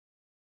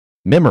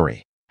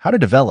Memory: How to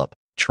Develop,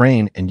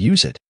 Train, and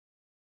Use It.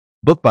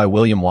 Book by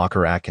William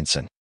Walker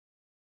Atkinson.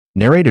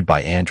 Narrated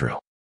by Andrew.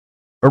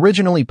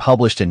 Originally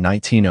published in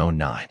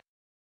 1909.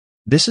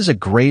 This is a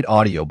great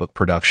audiobook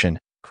production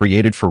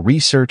created for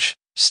research,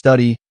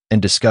 study,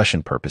 and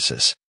discussion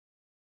purposes.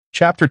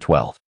 Chapter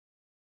 12.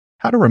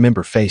 How to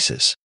Remember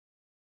Faces.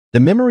 The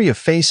memory of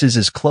faces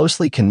is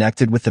closely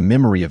connected with the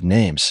memory of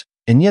names,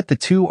 and yet the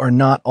two are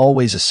not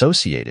always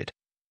associated,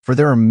 for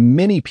there are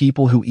many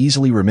people who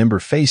easily remember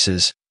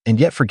faces and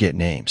yet forget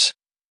names.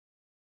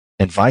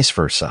 And vice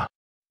versa.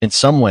 In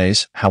some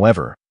ways,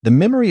 however, the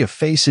memory of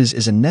faces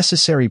is a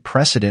necessary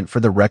precedent for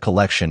the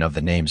recollection of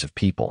the names of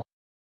people.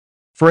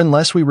 For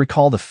unless we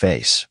recall the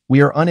face, we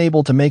are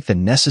unable to make the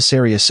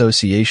necessary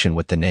association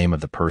with the name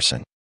of the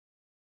person.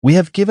 We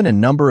have given a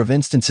number of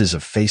instances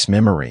of face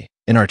memory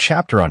in our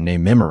chapter on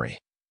name memory,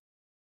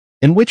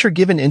 in which are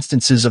given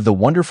instances of the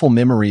wonderful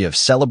memory of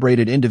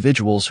celebrated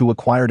individuals who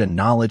acquired a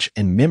knowledge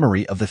and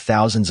memory of the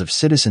thousands of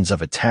citizens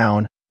of a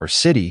town or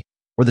city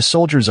or the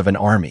soldiers of an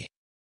army.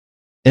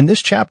 In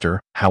this chapter,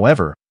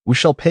 however, we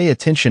shall pay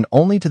attention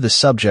only to the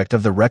subject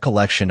of the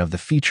recollection of the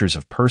features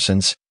of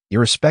persons,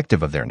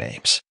 irrespective of their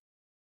names.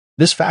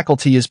 This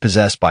faculty is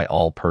possessed by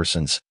all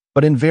persons,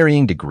 but in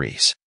varying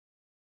degrees.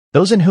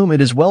 Those in whom it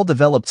is well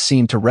developed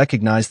seem to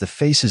recognize the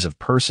faces of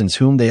persons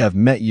whom they have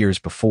met years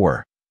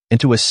before, and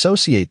to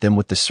associate them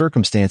with the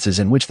circumstances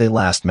in which they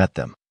last met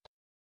them,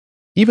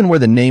 even where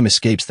the name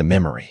escapes the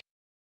memory.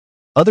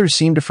 Others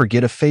seem to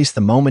forget a face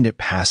the moment it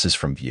passes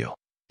from view,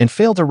 and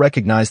fail to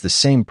recognize the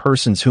same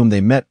persons whom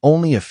they met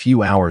only a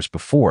few hours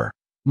before,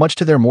 much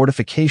to their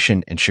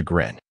mortification and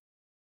chagrin.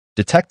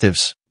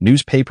 Detectives,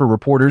 newspaper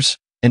reporters,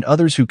 and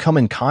others who come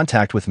in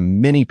contact with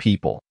many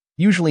people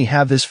usually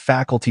have this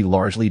faculty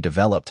largely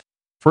developed,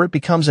 for it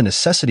becomes a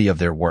necessity of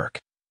their work,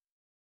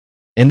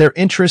 and their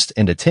interest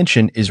and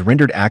attention is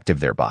rendered active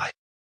thereby.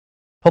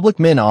 Public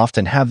men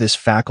often have this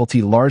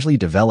faculty largely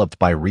developed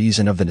by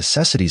reason of the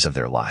necessities of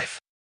their life.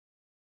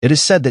 It is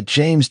said that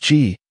James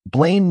G.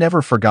 Blaine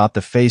never forgot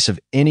the face of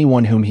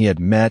anyone whom he had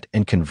met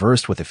and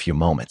conversed with a few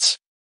moments.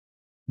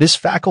 This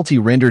faculty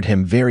rendered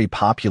him very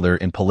popular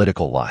in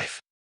political life.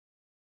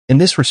 In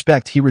this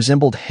respect, he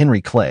resembled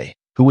Henry Clay,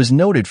 who was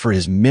noted for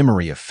his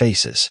memory of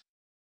faces.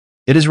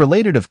 It is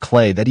related of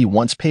Clay that he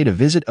once paid a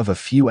visit of a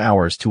few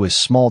hours to his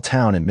small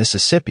town in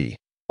Mississippi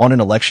on an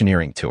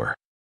electioneering tour.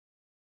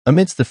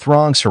 Amidst the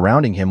throng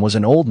surrounding him was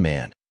an old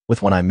man,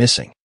 with one eye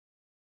missing.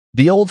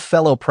 The old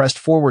fellow pressed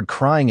forward,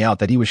 crying out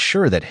that he was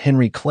sure that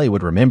Henry Clay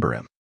would remember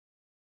him.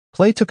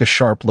 Clay took a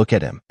sharp look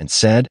at him and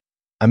said,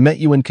 "I met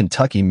you in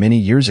Kentucky many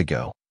years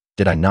ago,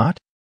 did I not?"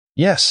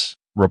 "Yes,"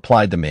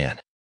 replied the man.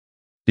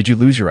 "Did you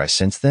lose your eye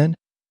since then?"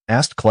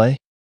 asked Clay.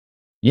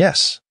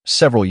 "Yes,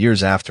 several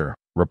years after,"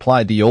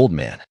 replied the old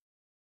man.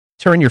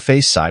 "Turn your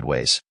face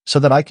sideways, so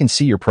that I can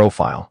see your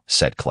profile,"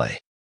 said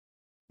Clay.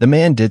 The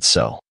man did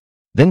so.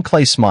 Then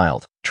Clay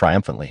smiled,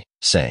 triumphantly,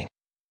 saying,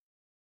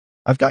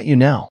 "I've got you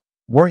now.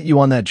 Weren't you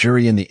on that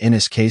jury in the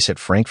Ennis case at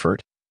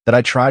Frankfurt that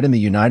I tried in the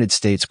United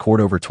States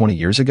court over 20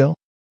 years ago?"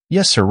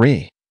 "Yes,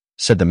 sirree,"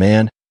 said the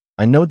man.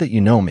 "I know that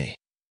you know me."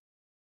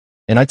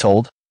 And I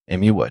told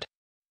him you would.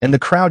 And the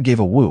crowd gave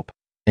a whoop,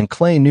 and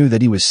Clay knew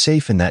that he was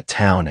safe in that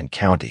town and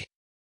county.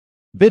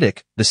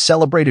 Vidocq, the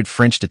celebrated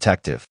French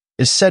detective,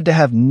 is said to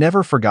have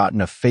never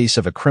forgotten a face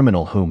of a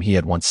criminal whom he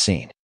had once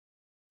seen.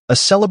 A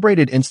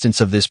celebrated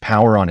instance of this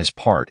power on his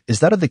part is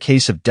that of the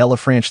case of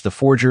Delafranche the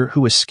forger,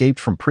 who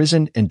escaped from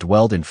prison and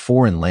dwelled in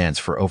foreign lands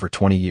for over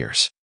 20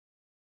 years.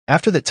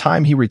 After that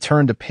time he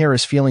returned to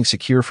Paris feeling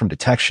secure from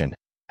detection,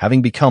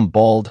 having become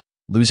bald,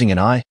 losing an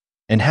eye,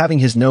 and having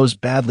his nose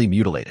badly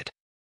mutilated.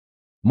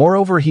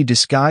 Moreover, he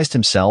disguised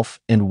himself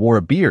and wore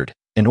a beard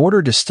in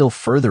order to still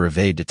further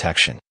evade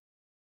detection.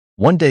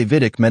 One day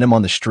Vidocq met him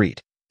on the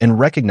street and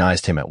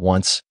recognized him at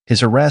once,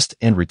 his arrest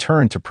and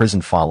return to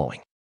prison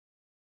following.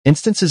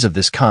 Instances of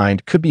this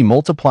kind could be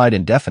multiplied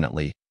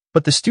indefinitely,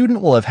 but the student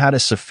will have had a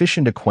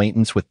sufficient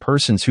acquaintance with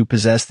persons who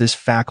possess this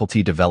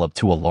faculty developed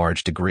to a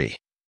large degree,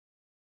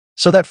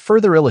 so that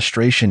further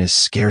illustration is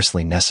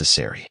scarcely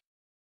necessary.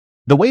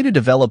 The way to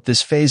develop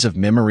this phase of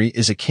memory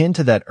is akin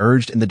to that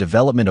urged in the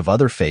development of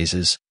other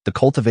phases, the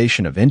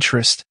cultivation of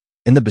interest,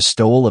 and the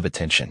bestowal of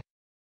attention.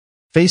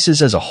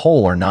 Faces as a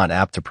whole are not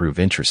apt to prove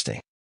interesting.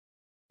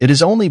 It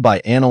is only by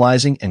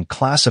analyzing and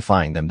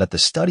classifying them that the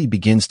study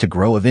begins to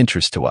grow of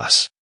interest to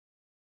us.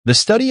 The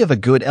study of a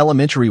good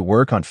elementary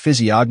work on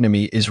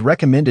physiognomy is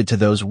recommended to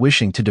those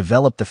wishing to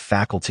develop the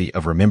faculty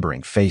of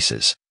remembering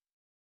faces.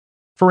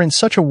 For in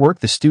such a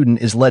work the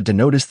student is led to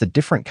notice the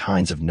different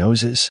kinds of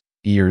noses,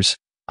 ears,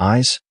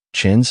 eyes,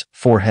 chins,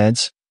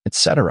 foreheads,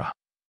 etc.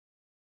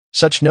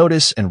 Such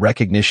notice and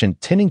recognition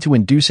tending to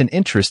induce an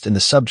interest in the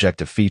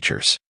subject of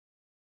features.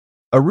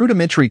 A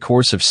rudimentary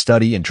course of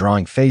study in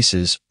drawing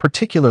faces,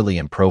 particularly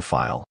in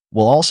profile,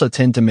 will also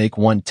tend to make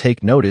one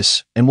take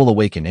notice and will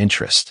awaken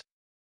interest.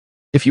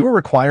 If you are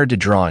required to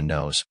draw a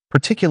nose,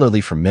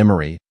 particularly from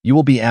memory, you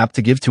will be apt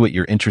to give to it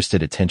your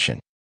interested attention.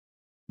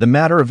 The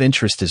matter of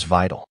interest is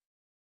vital.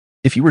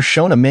 If you were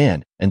shown a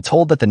man and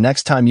told that the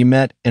next time you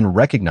met and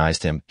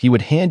recognized him, he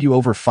would hand you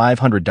over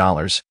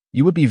 $500,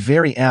 you would be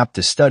very apt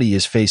to study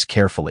his face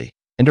carefully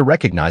and to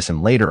recognize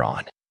him later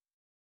on.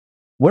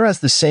 Whereas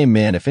the same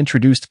man, if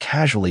introduced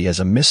casually as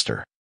a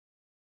Mr.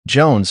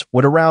 Jones,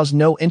 would arouse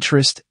no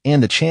interest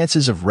and the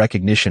chances of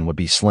recognition would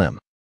be slim.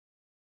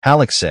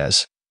 Halleck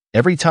says,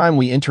 "Every time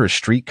we enter a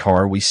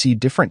streetcar, we see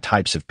different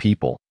types of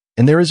people,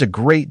 and there is a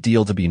great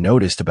deal to be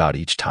noticed about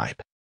each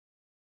type.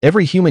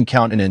 Every human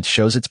countenance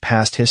shows its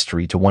past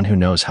history to one who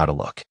knows how to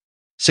look.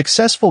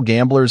 Successful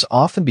gamblers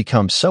often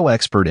become so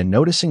expert in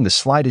noticing the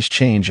slightest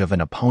change of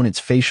an opponent's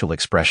facial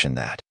expression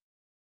that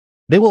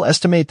they will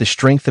estimate the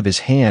strength of his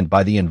hand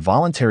by the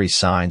involuntary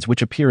signs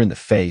which appear in the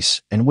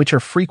face and which are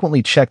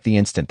frequently checked the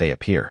instant they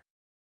appear.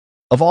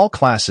 Of all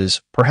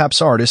classes,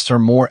 perhaps artists are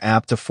more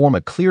apt to form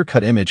a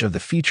clear-cut image of the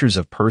features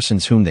of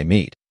persons whom they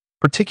meet,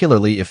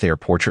 particularly if they are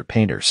portrait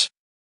painters.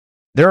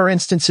 There are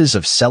instances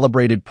of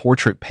celebrated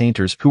portrait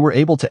painters who were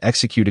able to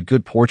execute a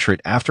good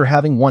portrait after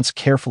having once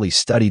carefully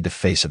studied the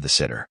face of the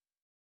sitter,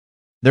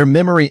 their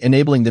memory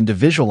enabling them to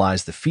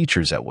visualize the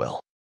features at will.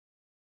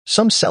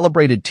 Some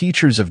celebrated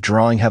teachers of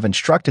drawing have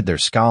instructed their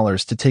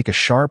scholars to take a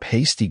sharp,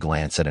 hasty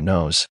glance at a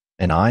nose,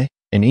 an eye,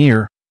 an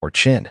ear, or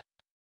chin,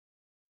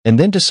 and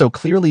then to so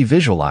clearly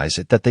visualize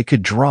it that they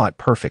could draw it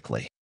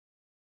perfectly.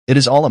 It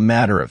is all a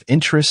matter of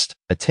interest,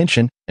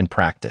 attention, and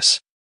practice.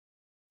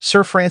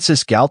 Sir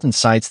Francis Galton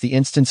cites the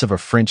instance of a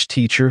French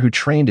teacher who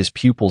trained his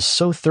pupils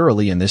so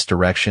thoroughly in this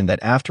direction that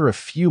after a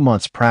few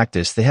months'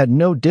 practice they had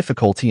no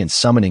difficulty in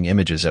summoning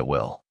images at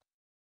will,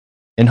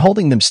 in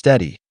holding them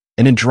steady,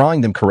 and in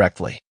drawing them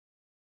correctly.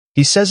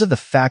 He says of the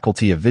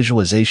faculty of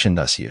visualization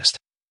thus used,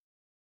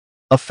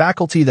 "A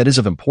faculty that is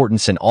of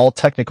importance in all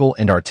technical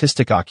and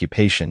artistic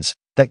occupations,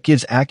 that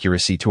gives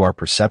accuracy to our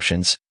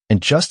perceptions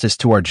and justice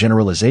to our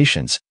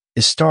generalizations,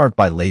 is starved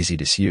by lazy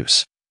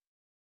disuse.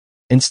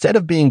 Instead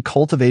of being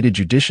cultivated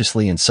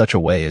judiciously in such a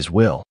way as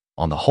will,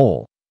 on the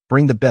whole,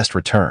 bring the best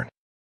return.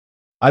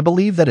 I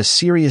believe that a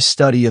serious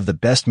study of the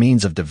best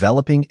means of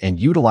developing and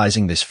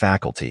utilizing this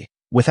faculty,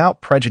 without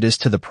prejudice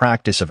to the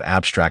practice of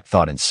abstract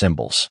thought and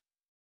symbols,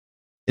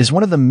 is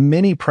one of the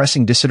many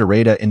pressing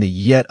desiderata in the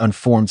yet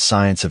unformed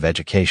science of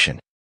education."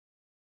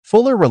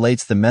 Fuller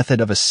relates the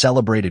method of a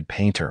celebrated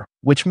painter,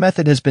 which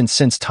method has been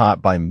since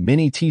taught by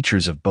many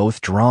teachers of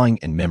both drawing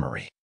and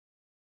memory.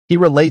 He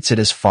relates it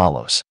as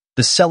follows.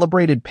 The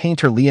celebrated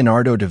painter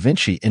Leonardo da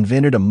Vinci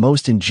invented a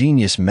most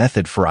ingenious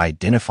method for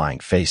identifying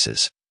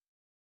faces,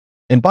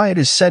 and by it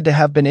is said to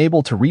have been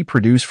able to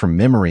reproduce from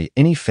memory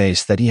any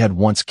face that he had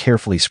once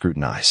carefully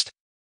scrutinized.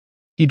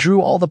 He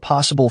drew all the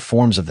possible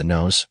forms of the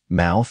nose,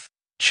 mouth,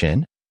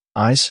 chin,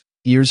 eyes,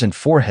 ears, and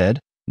forehead,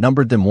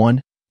 numbered them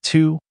 1,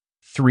 2,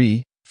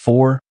 3,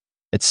 4,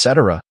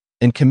 etc.,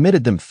 and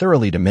committed them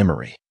thoroughly to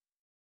memory.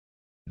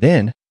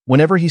 Then,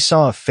 whenever he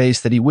saw a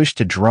face that he wished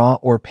to draw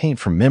or paint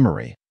from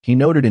memory, he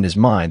noted in his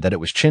mind that it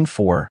was chin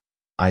 4,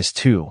 eyes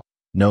 2,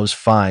 nose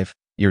 5,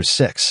 ears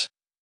 6,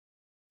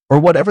 or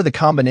whatever the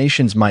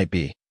combinations might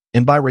be,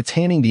 and by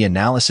retaining the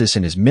analysis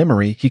in his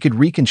memory, he could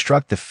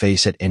reconstruct the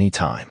face at any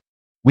time.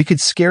 We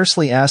could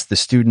scarcely ask the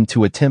student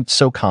to attempt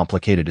so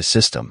complicated a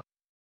system,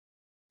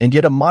 and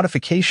yet a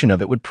modification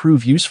of it would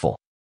prove useful.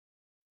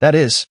 That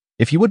is,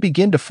 if you would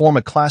begin to form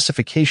a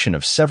classification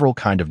of several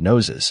kinds of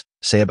noses,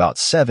 say about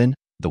 7,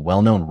 the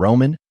well-known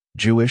Roman,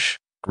 Jewish,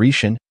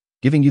 Grecian,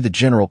 giving you the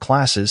general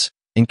classes,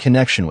 in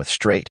connection with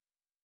straight,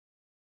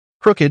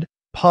 crooked,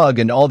 pug,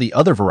 and all the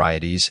other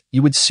varieties,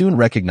 you would soon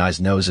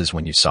recognize noses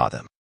when you saw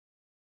them.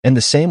 And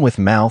the same with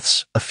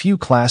mouths, a few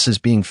classes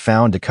being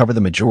found to cover the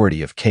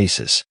majority of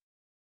cases.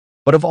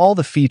 But of all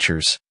the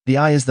features, the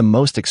eye is the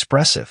most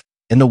expressive,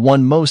 and the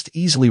one most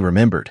easily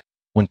remembered,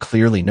 when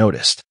clearly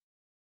noticed.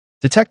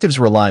 Detectives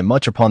rely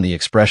much upon the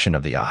expression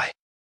of the eye.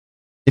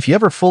 If you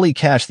ever fully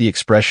catch the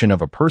expression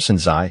of a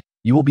person's eye,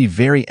 you will be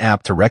very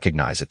apt to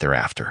recognize it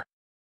thereafter.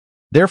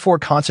 Therefore,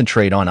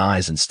 concentrate on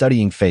eyes and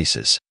studying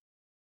faces.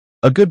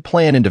 A good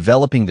plan in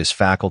developing this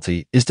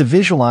faculty is to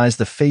visualize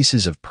the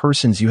faces of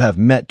persons you have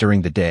met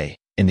during the day,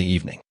 in the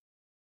evening.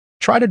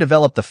 Try to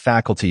develop the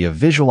faculty of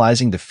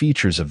visualizing the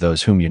features of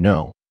those whom you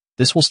know.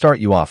 This will start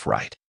you off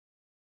right.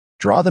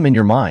 Draw them in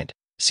your mind,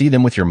 see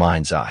them with your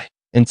mind's eye,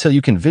 until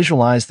you can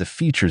visualize the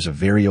features of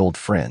very old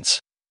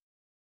friends.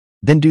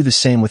 Then do the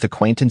same with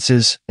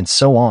acquaintances, and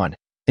so on,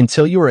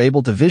 until you are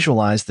able to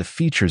visualize the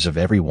features of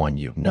everyone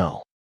you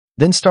know.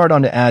 Then start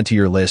on to add to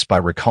your list by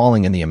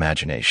recalling in the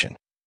imagination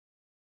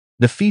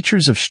the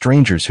features of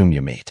strangers whom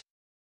you meet.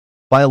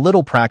 By a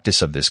little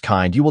practice of this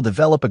kind, you will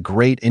develop a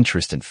great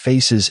interest in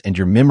faces and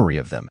your memory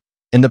of them,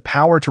 and the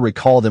power to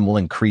recall them will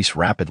increase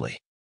rapidly.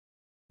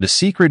 The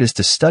secret is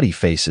to study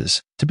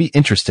faces, to be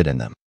interested in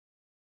them.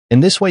 In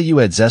this way you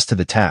add zest to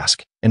the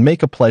task and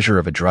make a pleasure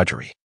of a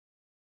drudgery.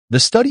 The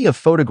study of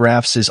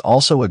photographs is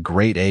also a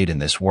great aid in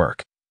this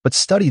work, but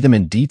study them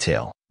in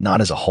detail,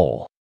 not as a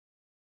whole.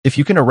 If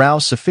you can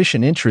arouse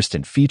sufficient interest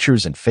in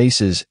features and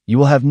faces, you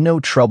will have no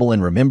trouble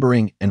in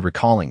remembering and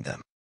recalling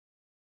them.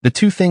 The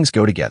two things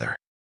go together.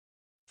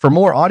 For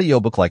more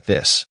audiobook like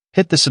this,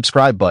 hit the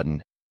subscribe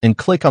button and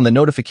click on the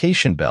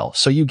notification bell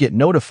so you get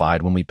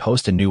notified when we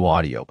post a new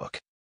audiobook.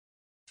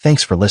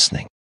 Thanks for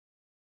listening.